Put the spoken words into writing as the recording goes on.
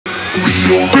We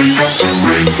all make faster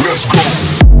rain. Let's go.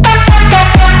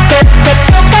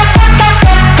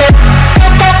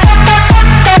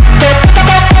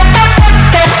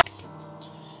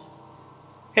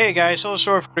 Hey guys,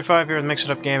 SolarStorm45 here with Mix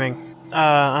It Up Gaming.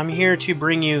 I'm here to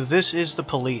bring you This Is the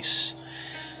Police.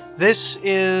 This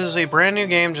is a brand new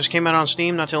game, just came out on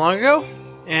Steam not too long ago,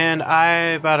 and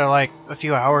I bought it like a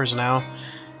few hours now,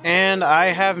 and I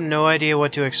have no idea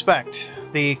what to expect.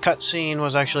 The cutscene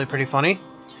was actually pretty funny.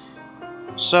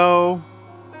 So,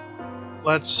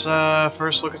 let's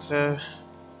first look at the...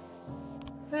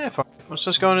 fuck it. Let's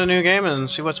just go into a new game and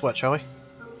see what's what, shall we?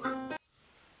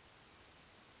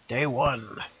 Day 1.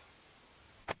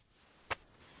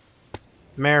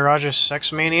 Mayor Rogers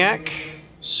sex maniac.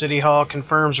 City Hall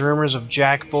confirms rumors of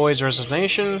Jack Boyd's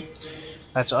resignation.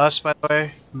 That's us, by the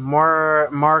way.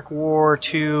 Mark War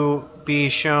 2 be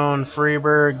shown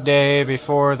Freeburg Day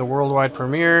before the worldwide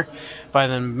premiere by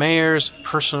the mayor's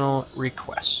personal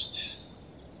request.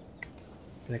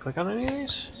 Can I click on any of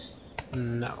these?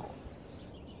 No.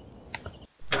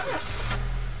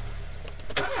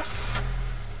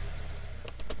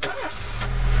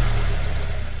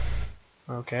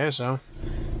 Okay, so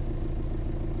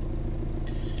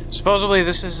supposedly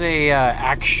this is a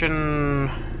action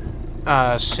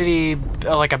city,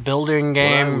 like a building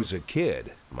game. When I was a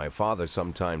kid, my father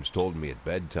sometimes told me at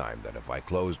bedtime that if I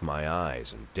closed my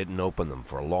eyes and didn't open them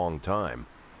for a long time,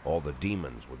 all the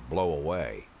demons would blow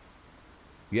away.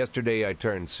 Yesterday I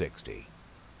turned 60,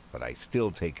 but I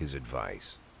still take his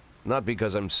advice. Not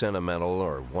because I'm sentimental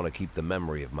or want to keep the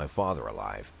memory of my father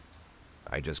alive.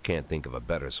 I just can't think of a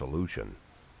better solution.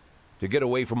 To get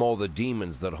away from all the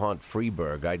demons that haunt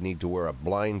Freeburg, I'd need to wear a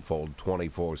blindfold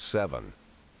 24/7.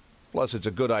 Plus, it's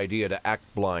a good idea to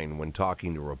act blind when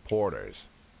talking to reporters.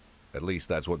 At least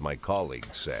that's what my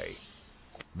colleagues say.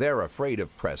 They're afraid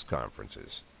of press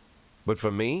conferences. But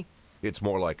for me, it's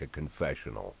more like a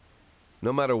confessional.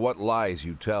 No matter what lies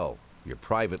you tell, you're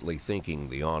privately thinking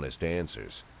the honest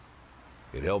answers.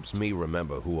 It helps me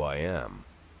remember who I am.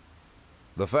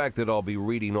 The fact that I'll be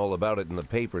reading all about it in the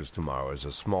papers tomorrow is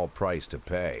a small price to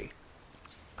pay.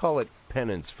 Call it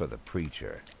penance for the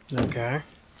preacher. Okay.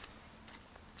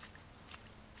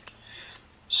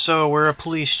 So we're a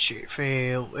police chief.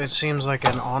 It seems like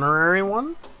an honorary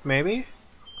one, maybe?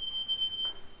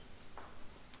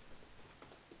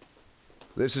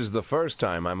 This is the first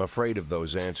time I'm afraid of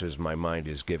those answers my mind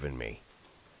has given me.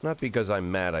 Not because I'm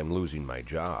mad I'm losing my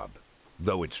job.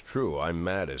 Though it's true, I'm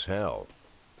mad as hell.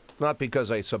 Not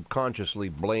because I subconsciously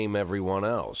blame everyone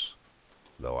else.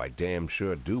 Though I damn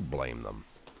sure do blame them.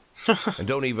 And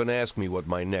don't even ask me what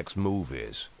my next move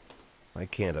is. I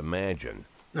can't imagine.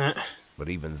 But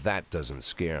even that doesn't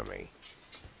scare me.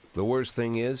 The worst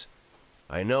thing is,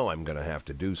 I know I'm gonna have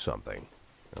to do something.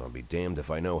 I'll be damned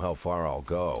if I know how far I'll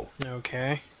go.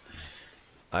 Okay.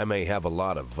 I may have a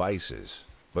lot of vices,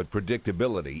 but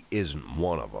predictability isn't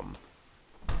one of them.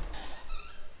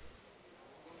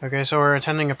 Okay, so we're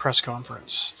attending a press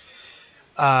conference.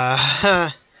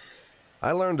 I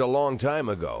learned a long time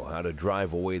ago how to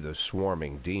drive away the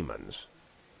swarming demons.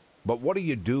 But what do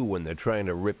you do when they're trying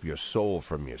to rip your soul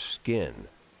from your skin?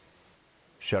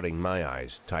 Shutting my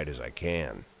eyes tight as I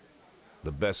can.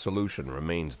 The best solution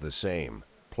remains the same.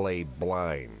 Play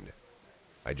blind.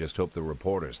 I just hope the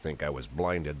reporters think I was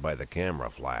blinded by the camera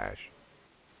flash.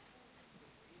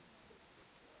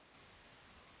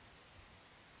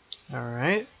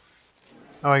 Alright.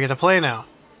 Oh, I get to play now.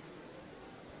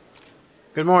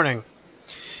 Good morning.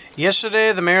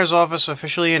 Yesterday, the mayor's office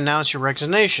officially announced your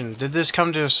resignation. Did this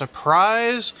come to a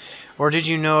surprise, or did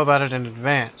you know about it in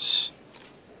advance?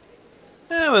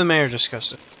 Well, the mayor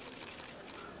discussed it.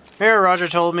 Mayor Roger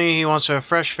told me he wants a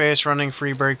fresh face running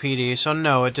Freeburg PD, so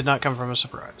no, it did not come from a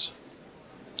surprise.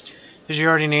 Did you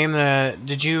know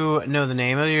the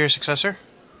name of your successor?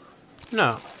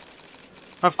 No.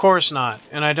 Of course not,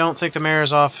 and I don't think the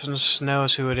mayor's office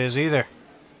knows who it is either.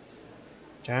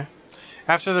 Okay.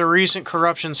 After the recent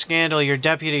corruption scandal, your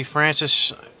deputy,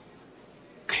 Francis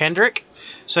Kendrick,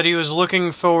 said he was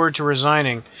looking forward to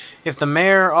resigning. If the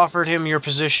mayor offered him your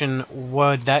position,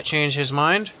 would that change his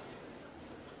mind?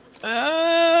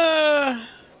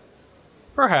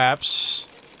 Perhaps.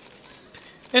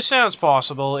 It sounds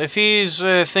possible. If he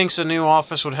thinks a new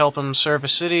office would help him serve a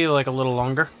city like a little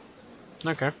longer.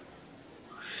 Okay.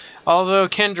 Although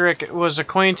Kendrick was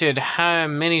acquainted,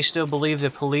 many still believe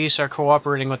the police are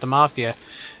cooperating with the Mafia.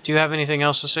 Do you have anything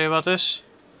else to say about this?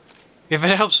 If it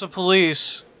helps the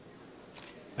police...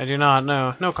 I do not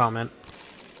know. No comment.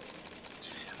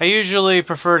 I usually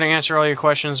prefer to answer all your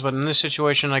questions, but in this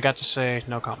situation I got to say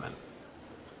no comment.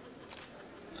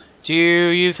 Do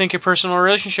you think your personal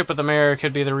relationship with the mayor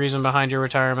could be the reason behind your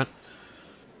retirement?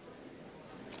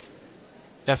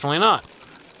 Definitely not.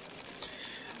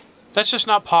 That's just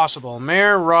not possible.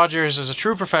 Mayor Rogers is a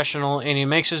true professional, and he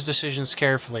makes his decisions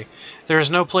carefully. There is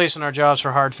no place in our jobs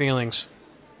for hard feelings.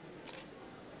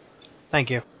 Thank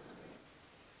you.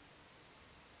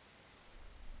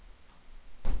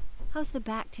 How's the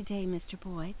back today, Mr.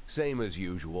 Boyd? Same as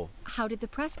usual. How did the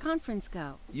press conference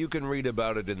go? You can read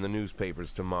about it in the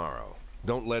newspapers tomorrow.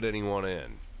 Don't let anyone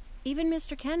in. Even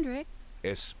Mr. Kendrick?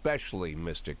 Especially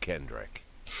Mr. Kendrick.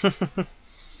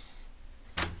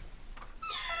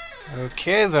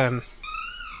 Okay, then.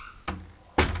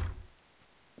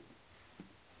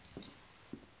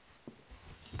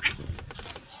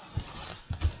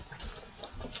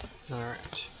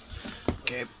 Alright.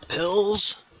 Okay,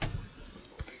 pills.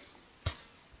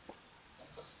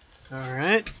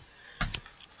 Alright.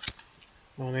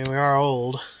 Well, I mean, we are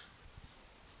old.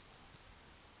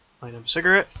 Light up a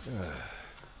cigarette.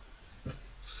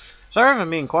 Sorry if I'm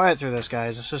being quiet through this,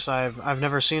 guys. It's just I've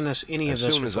never seen any of this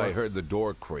As soon as before. I heard the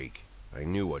door creak, I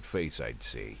knew what face I'd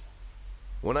see.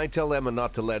 When I tell Emma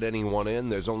not to let anyone in,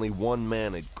 there's only one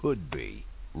man it could be.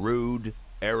 Rude,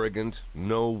 arrogant,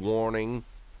 no warning.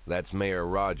 That's Mayor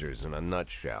Rogers in a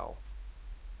nutshell.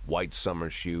 White summer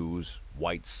shoes,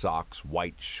 white socks,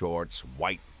 white shorts,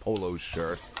 white polo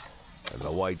shirt, and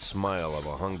the white smile of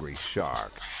a hungry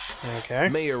shark. Okay.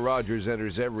 Mayor Rogers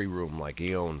enters every room like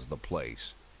he owns the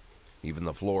place. Even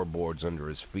the floorboards under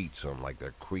his feet sound like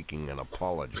they're creaking an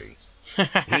apology.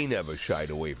 He never shied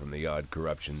away from the odd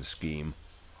corruption scheme.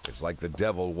 It's like the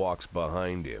devil walks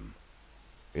behind him.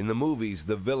 In the movies,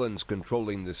 the villains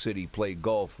controlling the city play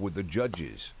golf with the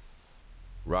judges.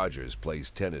 Rogers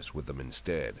plays tennis with them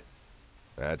instead.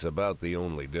 That's about the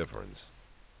only difference.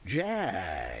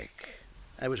 Jack,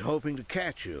 I was hoping to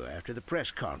catch you after the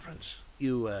press conference.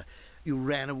 You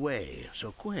ran away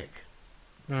so quick.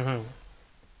 Mm-hmm.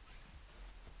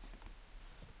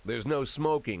 There's no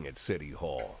smoking at City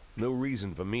Hall. No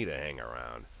reason for me to hang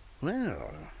around.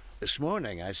 Well, this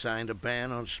morning I signed a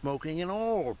ban on smoking in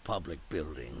all public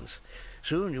buildings.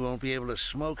 Soon you won't be able to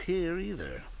smoke here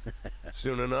either.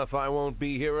 Soon enough, I won't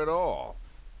be here at all.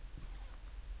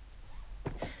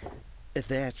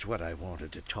 That's what I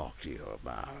wanted to talk to you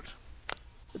about.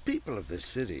 The people of this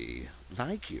city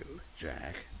like you,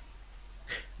 Jack.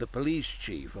 The police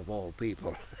chief of all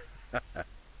people.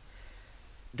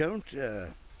 Don't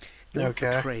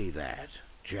Okay. betray that,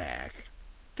 Jack.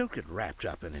 Don't get wrapped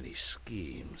up in any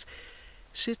schemes.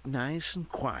 Sit nice and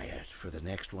quiet for the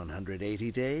next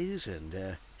 180 days, and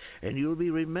you'll be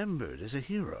remembered as a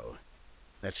hero.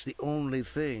 That's the only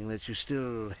thing that you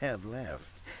still have left.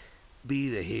 Be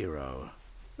the hero.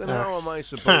 Then how am I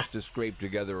supposed to scrape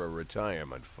together a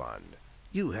retirement fund?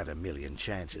 You had a million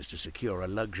chances to secure a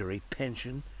luxury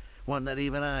pension, one that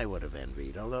even I would have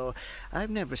envied, although I've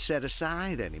never set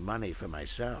aside any money for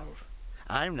myself.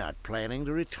 I'm not planning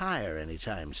to retire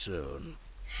anytime soon.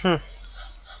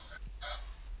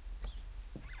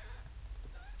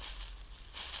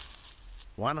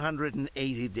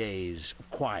 180 days of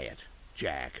quiet,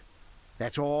 Jack.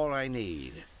 That's all I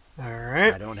need.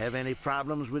 Alright. I don't have any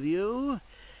problems with you,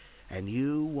 and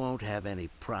you won't have any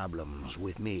problems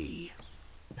with me.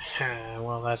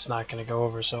 Well, that's not going to go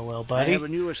over so well, I buddy. have a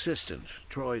new assistant,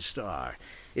 Troy Starr.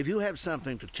 If you have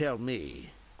something to tell me,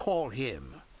 call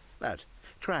him. But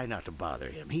try not to bother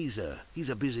him. He's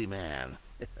a busy man.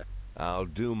 I'll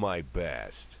do my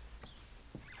best.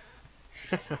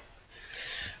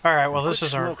 Alright, well, this Quit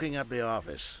is our... smoking up the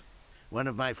office. One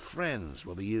of my friends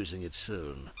will be using it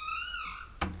soon.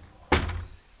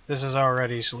 This is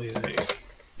already sleazy.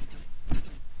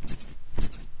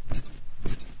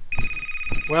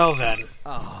 Well then.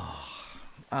 Oh,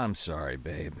 I'm sorry,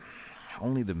 babe.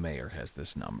 Only the mayor has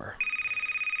this number.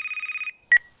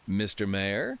 Mr.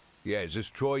 Mayor? Yeah, is this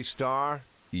Troy Starr?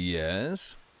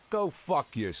 Yes? Go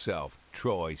fuck yourself,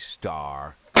 Troy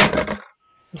Starr.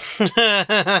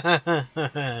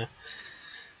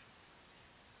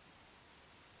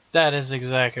 That is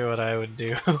exactly what I would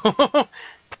do.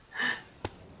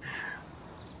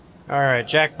 Alright,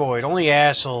 Jack Boyd. Only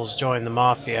assholes join the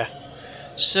Mafia.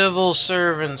 Civil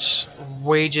servants'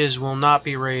 wages will not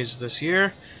be raised this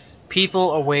year.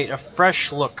 People await a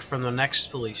fresh look from the next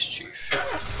police chief.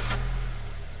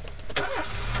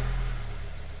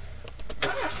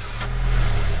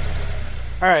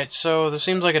 Alright, so this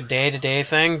seems like a day-to-day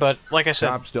thing, but like I said...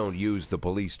 Cops don't use the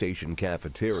police station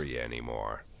cafeteria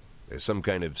anymore. There's some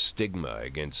kind of stigma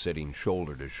against sitting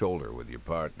shoulder to shoulder with your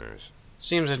partners.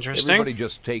 Seems interesting. Everybody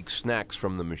just takes snacks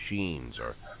from the machines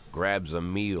or grabs a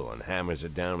meal and hammers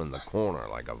it down in the corner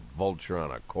like a vulture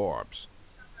on a corpse.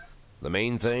 The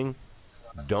main thing?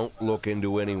 Don't look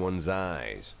into anyone's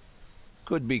eyes.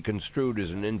 Could be construed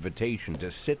as an invitation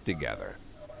to sit together.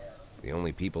 The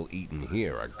only people eaten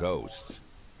here are ghosts.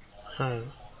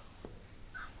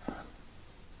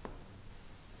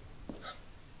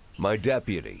 My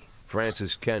deputy,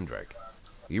 Francis Kendrick.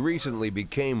 He recently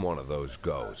became one of those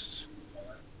ghosts.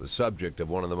 The subject of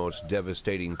one of the most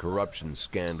devastating corruption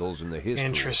scandals in the history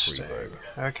Interesting. of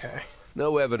Freeburg. Okay.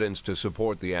 No evidence to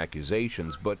support the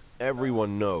accusations, but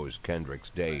everyone knows Kendrick's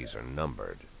days are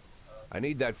numbered. I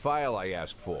need that file I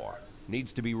asked for.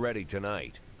 Needs to be ready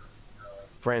tonight.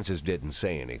 Francis didn't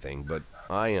say anything, but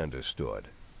I understood.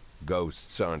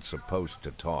 Ghosts aren't supposed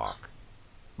to talk.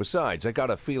 Besides, I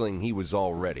got a feeling he was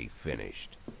already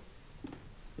finished.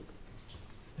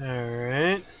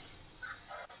 Alright.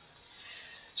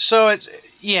 So it's,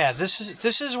 yeah,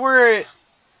 this is where it,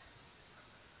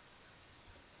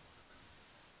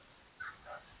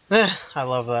 I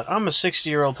love that. I'm a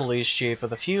 60-year-old police chief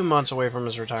with a few months away from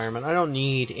his retirement. I don't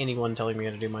need anyone telling me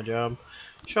how to do my job.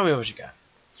 Show me what you got.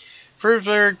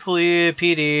 Freeburg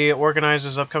PD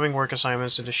organizes upcoming work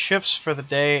assignments into shifts for the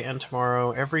day and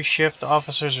tomorrow. Every shift,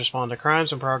 officers respond to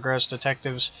crimes in progress.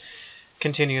 Detectives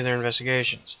continue their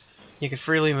investigations. You can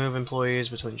freely move employees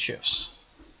between shifts.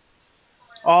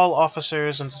 All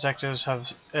officers and detectives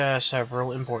have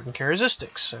several important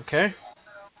characteristics. Okay.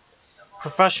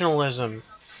 Professionalism.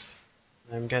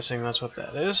 I'm guessing that's what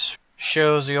that is.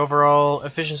 Shows the overall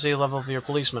efficiency level of your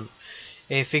policeman.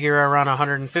 A figure around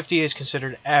 150 is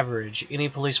considered average. Any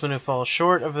policeman who falls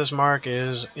short of this mark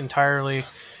is entirely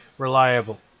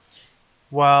reliable.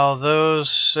 While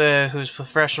those whose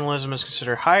professionalism is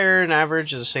considered higher than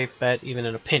average is a safe bet even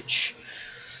in a pinch.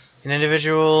 An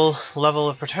individual level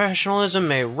of professionalism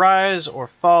may rise or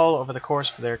fall over the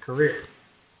course of their career.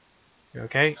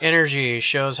 Okay, energy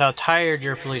shows how tired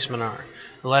your policemen are.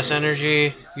 The less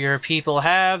energy your people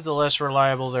have, the less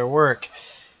reliable their work.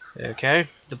 Okay,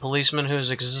 the policeman who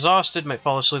is exhausted might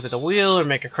fall asleep at the wheel or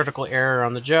make a critical error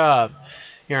on the job.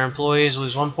 Your employees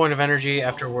lose 1 point of energy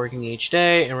after working each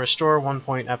day and restore 1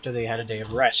 point after they had a day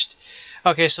of rest.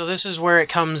 Okay, so this is where it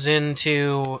comes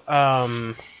into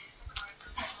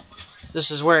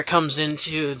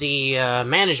the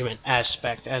management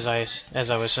aspect, as I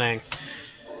was saying.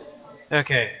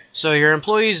 Okay, so your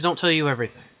employees don't tell you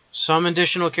everything. Some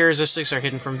additional characteristics are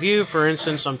hidden from view. For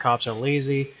instance, some cops are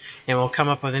lazy and will come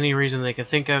up with any reason they can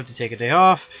think of to take a day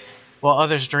off, while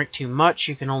others drink too much.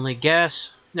 You can only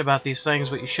guess about these things,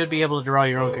 but you should be able to draw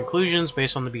your own conclusions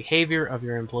based on the behavior of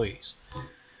your employees.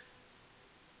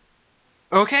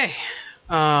 Okay.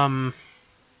 That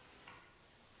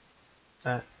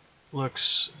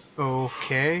looks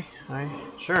okay.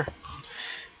 Sure.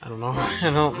 I don't know.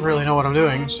 I don't really know what I'm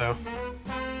doing, so...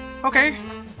 Okay.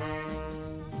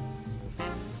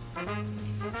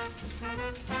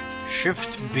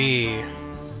 Shift B.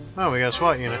 Oh, we got a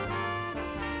SWAT unit.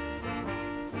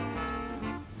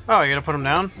 Oh, you gotta put them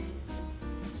down?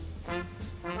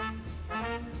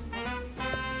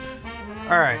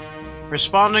 Alright.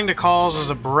 Responding to calls is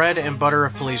the bread and butter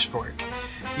of police work.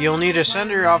 You'll need to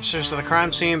send your officers to the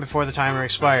crime scene before the timer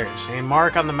expires. A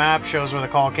mark on the map shows where the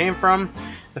call came from.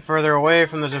 The further away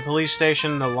from the police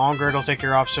station, the longer it'll take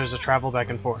your officers to travel back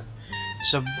and forth.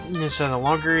 So the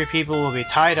longer your people will be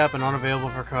tied up and unavailable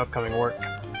for upcoming work.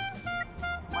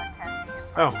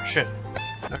 Oh, shit.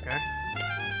 Okay.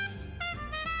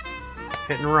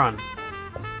 Hit and run.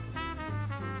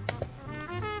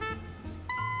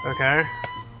 Okay.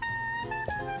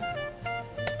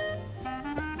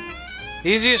 The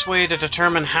easiest way to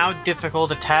determine how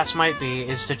difficult a task might be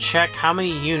is to check how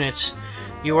many units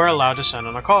you are allowed to send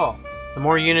on a call. The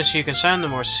more units you can send, the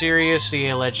more serious the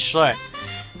alleged threat.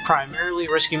 Primarily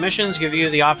risky missions give you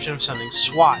the option of sending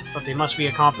SWAT, but they must be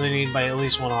accompanied by at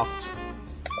least one officer.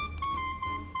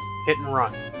 Hit and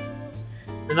run.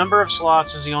 The number of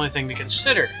slots is the only thing to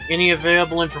consider. Any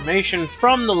available information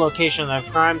from the location of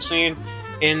the crime scene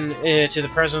to the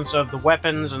presence of the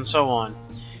weapons and so on.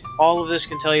 All of this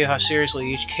can tell you how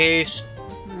seriously each case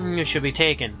should be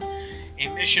taken. A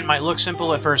mission might look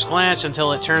simple at first glance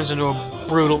until it turns into a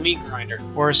brutal meat grinder,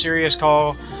 or a serious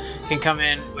call can come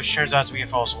in which turns out to be a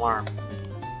false alarm.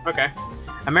 Okay.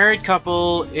 A married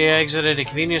couple exited a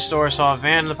convenience store, saw a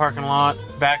van in the parking lot,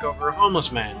 back over a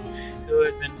homeless man who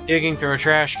had been digging through a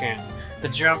trash can.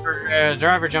 The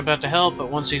driver jumped out to help, but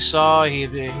once he saw he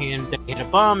hit a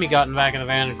bum, he got in the back of the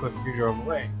van and quickly drove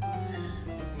away.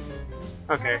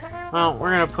 Okay, well, we're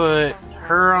gonna put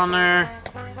her on there,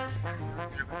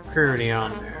 Crudy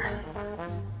on there.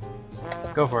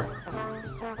 Go for it.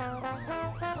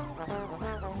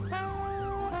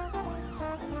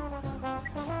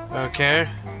 Okay.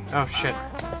 Oh shit.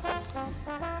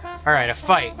 Alright, a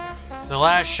fight. The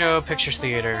last show, picture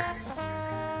theater.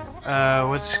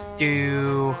 Let's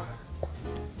do...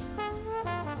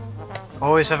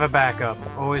 Always have a backup.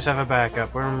 Always have a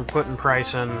backup. We're putting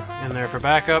Price in there for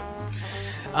backup.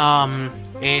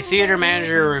 A theater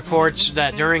manager reports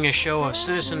that during a show of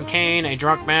Citizen Kane, a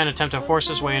drunk man attempted to force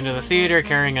his way into the theater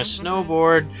carrying a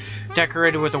snowboard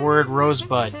decorated with the word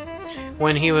Rosebud.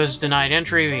 When he was denied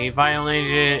entry, he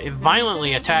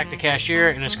violently attacked the cashier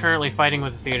and is currently fighting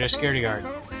with the theater security guard.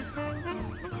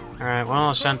 Alright, well,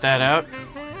 I sent that out.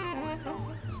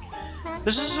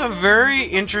 This is a very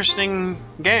interesting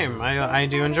game. I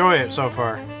do enjoy it so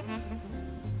far.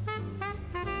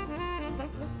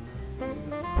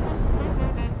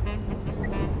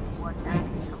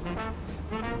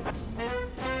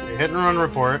 Hit and run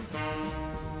report.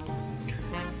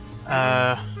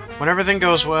 When everything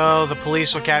goes well, the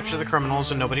police will capture the criminals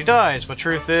and nobody dies. But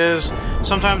truth is,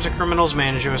 sometimes the criminals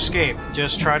manage to escape.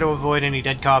 Just try to avoid any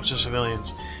dead cops or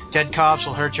civilians. Dead cops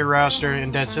will hurt your roster,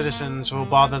 and dead citizens will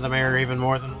bother the mayor even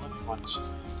more than the living ones.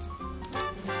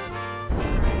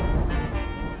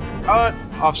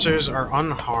 Officers are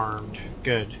unharmed.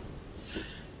 Good.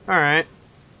 Alright.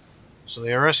 So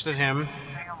they arrested him.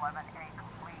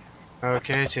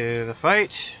 Okay, to the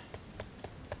fight.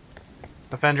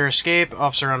 Offender escape,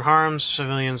 officer unharmed,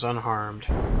 civilians unharmed.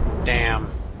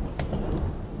 Damn.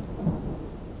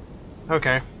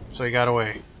 Okay, so he got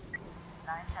away.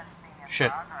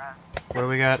 Shit. What do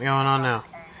we got going on now?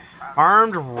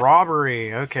 Armed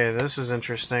robbery. Okay, this is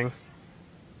interesting.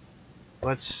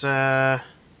 Let's get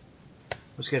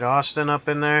Austin up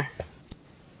in there.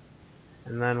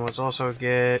 And then let's also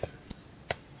get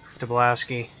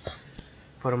DeBlasky.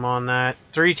 Put him on that.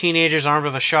 3 teenagers armed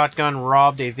with a shotgun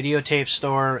robbed a videotape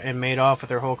store and made off with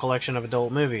their whole collection of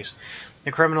adult movies.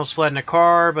 The criminals fled in a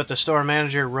car, but the store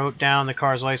manager wrote down the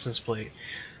car's license plate.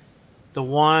 The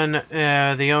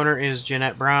owner is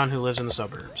Jeanette Brown, who lives in the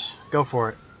suburbs. Go for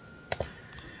it.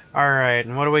 Alright,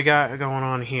 and what do we got going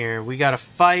on here? We got a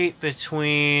fight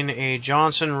between a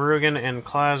Johnson, Rugen, and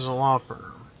Claus law firm.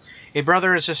 A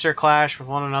brother and sister clash with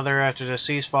one another after the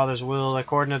deceased father's will.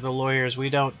 According to the lawyers, we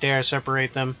don't dare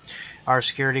separate them. Our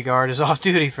security guard is off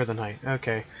duty for the night.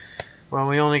 Okay. Well,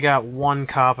 we only got 1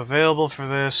 cop available for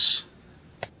this.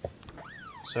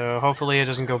 So hopefully it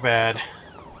doesn't go bad.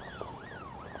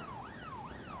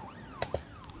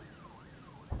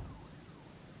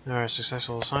 Alright,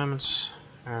 successful assignments.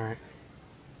 Alright.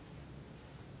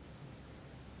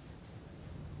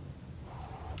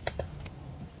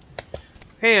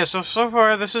 Hey, so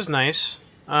far this is nice.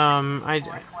 Oh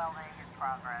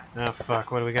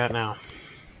fuck, what do we got now?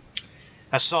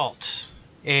 Assault.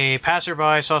 A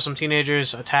passerby saw some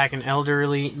teenagers attack an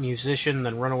elderly musician,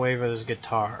 then run away with his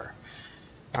guitar.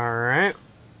 Alright.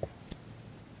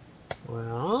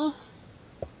 Well,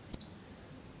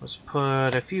 let's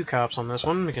put a few cops on this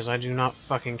one, because I do not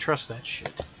fucking trust that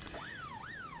shit.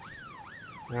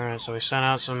 Alright, so we sent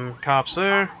out some cops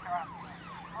there.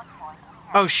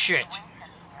 Oh shit!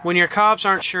 When your cops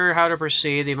aren't sure how to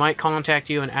proceed, they might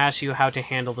contact you and ask you how to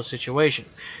handle the situation.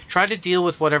 Try to deal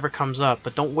with whatever comes up,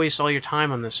 but don't waste all your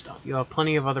time on this stuff. You have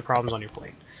plenty of other problems on your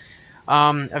plate.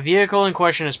 A vehicle in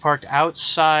question is parked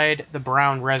outside the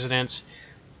Brown residence.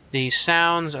 The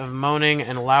sounds of moaning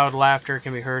and loud laughter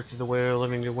can be heard through the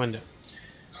living room window.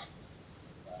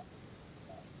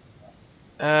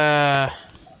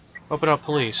 Open up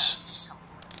police.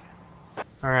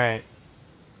 Alright.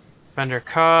 Offender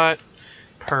caught.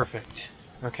 Perfect.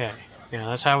 Okay. Yeah,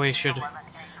 that's how we should...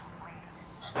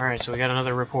 Alright, so we got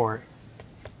another report.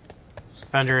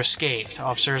 Offender escaped.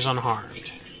 Officers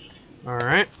unharmed.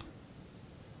 Alright.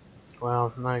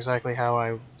 Well, not exactly how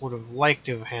I would have liked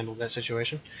to have handled that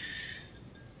situation.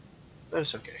 But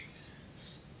it's okay.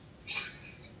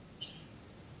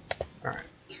 Alright.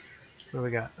 What do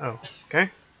we got? Oh, okay.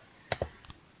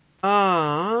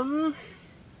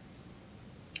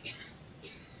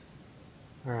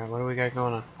 Alright, what do we got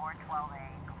going on?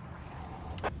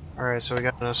 Alright, so we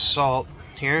got an assault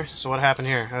here. So what happened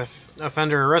here?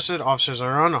 Offender arrested, officers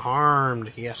are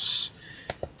unharmed. Yes.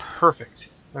 Perfect.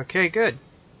 Okay, good.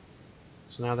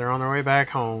 So now they're on their way back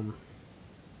home.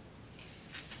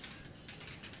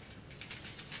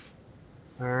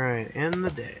 Alright, end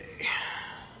the day.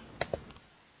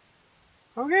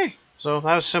 Okay, so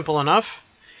that was simple enough.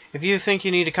 If you think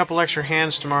you need a couple extra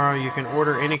hands tomorrow, you can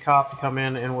order any cop to come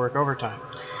in and work overtime.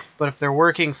 But if they're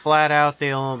working flat out,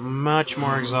 they'll be much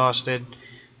more exhausted.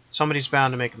 Somebody's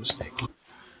bound to make a mistake.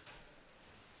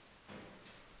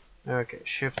 Okay,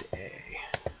 Shift A.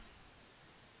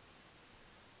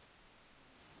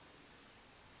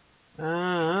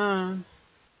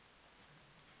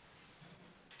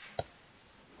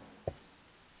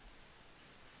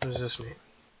 What does this mean?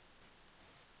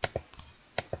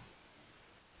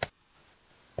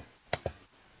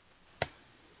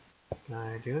 Can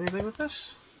I do anything with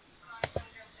this?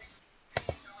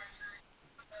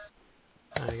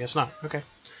 I guess not. Okay.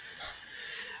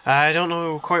 I don't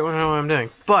know quite what I'm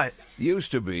doing, but...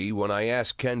 Used to be, when I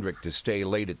asked Kendrick to stay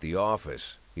late at the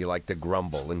office, he liked to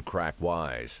grumble and crack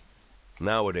wise.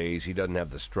 Nowadays, he doesn't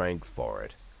have the strength for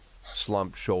it.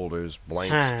 Slumped shoulders,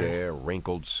 blank stare,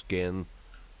 wrinkled skin.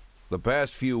 The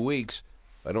past few weeks,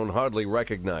 I don't hardly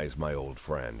recognize my old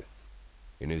friend.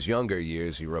 In his younger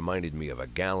years, he reminded me of a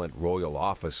gallant royal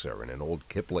officer in an old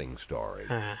Kipling story.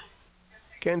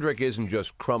 Kendrick isn't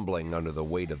just crumbling under the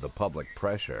weight of the public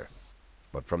pressure,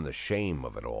 but from the shame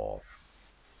of it all.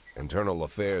 Internal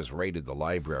Affairs raided the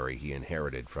library he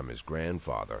inherited from his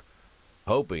grandfather,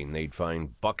 hoping they'd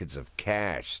find buckets of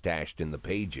cash stashed in the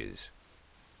pages.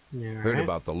 Heard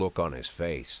about the look on his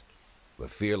face, the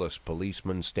fearless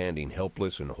policeman standing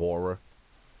helpless in horror.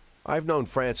 I've known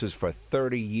Francis for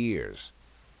 30 years.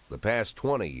 The past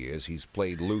 20 years, he's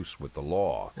played loose with the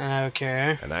law.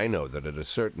 Okay. And I know that at a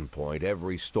certain point,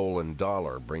 every stolen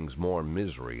dollar brings more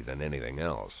misery than anything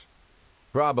else.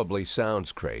 Probably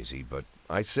sounds crazy, but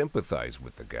I sympathize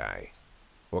with the guy.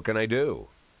 What can I do?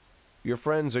 Your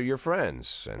friends are your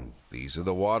friends, and these are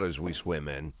the waters we swim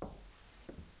in.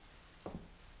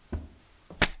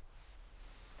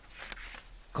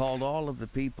 Called all of the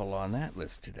people on that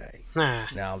list today.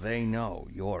 Now they know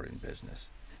you're in business,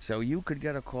 so you could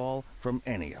get a call from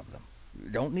any of them. You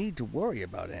don't need to worry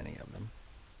about any of them.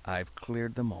 I've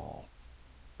cleared them all.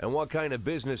 And what kind of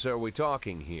business are we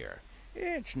talking here?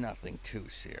 It's nothing too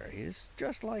serious,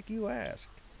 just like you asked.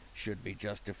 Should be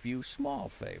just a few small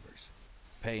favors.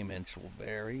 Payments will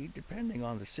vary depending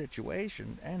on the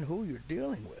situation and who you're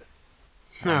dealing with.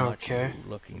 How much are you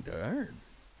looking to earn?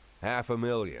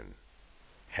 $500,000.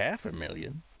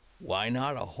 $500,000? Why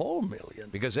not a whole million?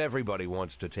 Because everybody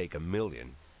wants to take $1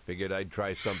 million. Figured I'd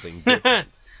try something different.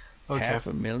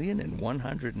 $500,000 in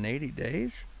 180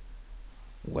 days?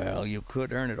 Well, you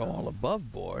could earn it all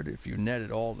above board if you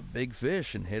netted all the big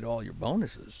fish and hit all your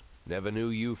bonuses. Never knew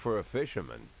you for a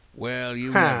fisherman. Well,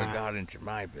 you never got into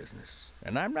my business,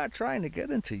 and I'm not trying to get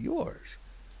into yours.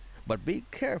 But be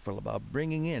careful about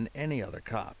bringing in any other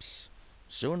cops.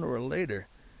 Sooner or later,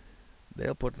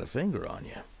 they'll put the finger on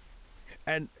you.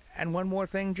 And one more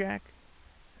thing, Jack.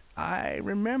 I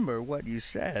remember what you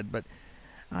said, but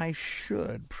I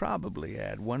should probably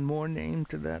add one more name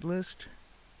to that list.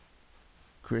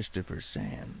 Christopher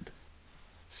Sand.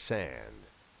 Sand.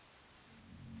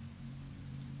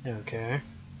 Okay.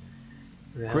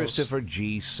 Christopher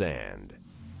G. Sand.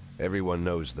 Everyone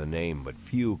knows the name, but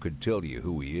few could tell you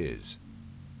who he is.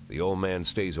 The old man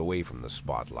stays away from the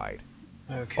spotlight.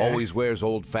 Okay. Always wears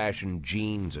old-fashioned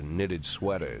jeans and knitted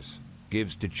sweaters.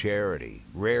 Gives to charity.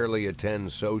 Rarely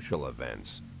attends social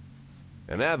events.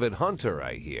 An avid hunter,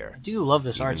 I hear. I do love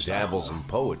this art style. Dabbles in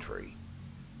poetry.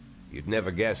 You'd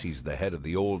never guess he's the head of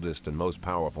the oldest and most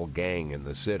powerful gang in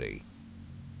the city.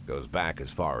 Goes back as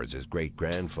far as his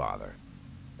great-grandfather.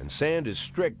 And Sand is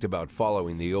strict about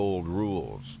following the old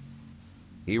rules.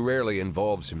 He rarely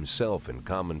involves himself in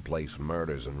commonplace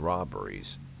murders and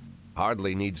robberies.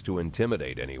 Hardly needs to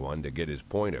intimidate anyone to get his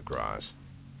point across.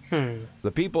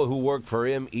 The people who work for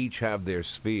him each have their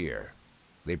sphere.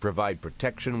 They provide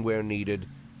protection where needed,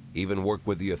 even work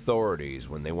with the authorities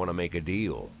when they want to make a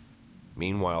deal.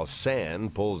 Meanwhile,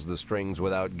 Sand pulls the strings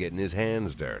without getting his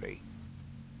hands dirty.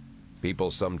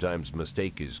 People sometimes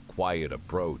mistake his quiet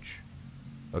approach.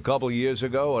 A couple years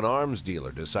ago, an arms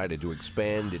dealer decided to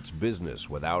expand its business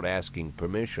without asking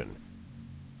permission,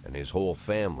 and his whole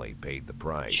family paid the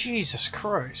price. Jesus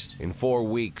Christ. In 4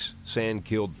 weeks, Sand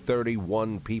killed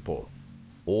 31 people.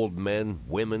 Old men,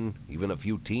 women, even a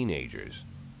few teenagers.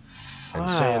 And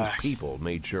Sand's people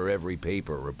made sure every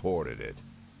paper reported it.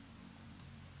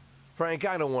 Frank,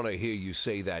 I don't want to hear you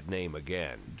say that name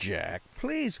again. Jack,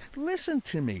 please, listen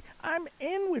to me. I'm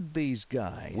in with these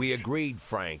guys. We agreed,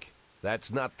 Frank.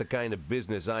 That's not the kind of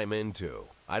business I'm into.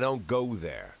 I don't go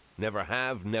there. Never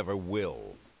have, never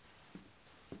will.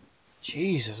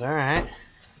 Jesus, alright.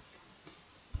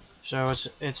 So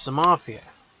it's the Mafia.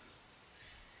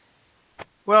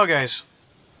 Well, guys,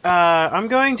 I'm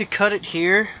going to cut it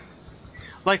here.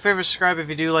 Like, favorite, subscribe if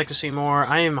you do like to see more.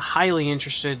 I am highly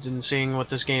interested in seeing what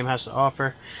this game has to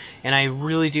offer, and I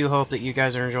really do hope that you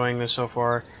guys are enjoying this so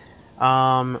far.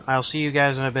 I'll see you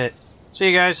guys in a bit. See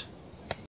you guys.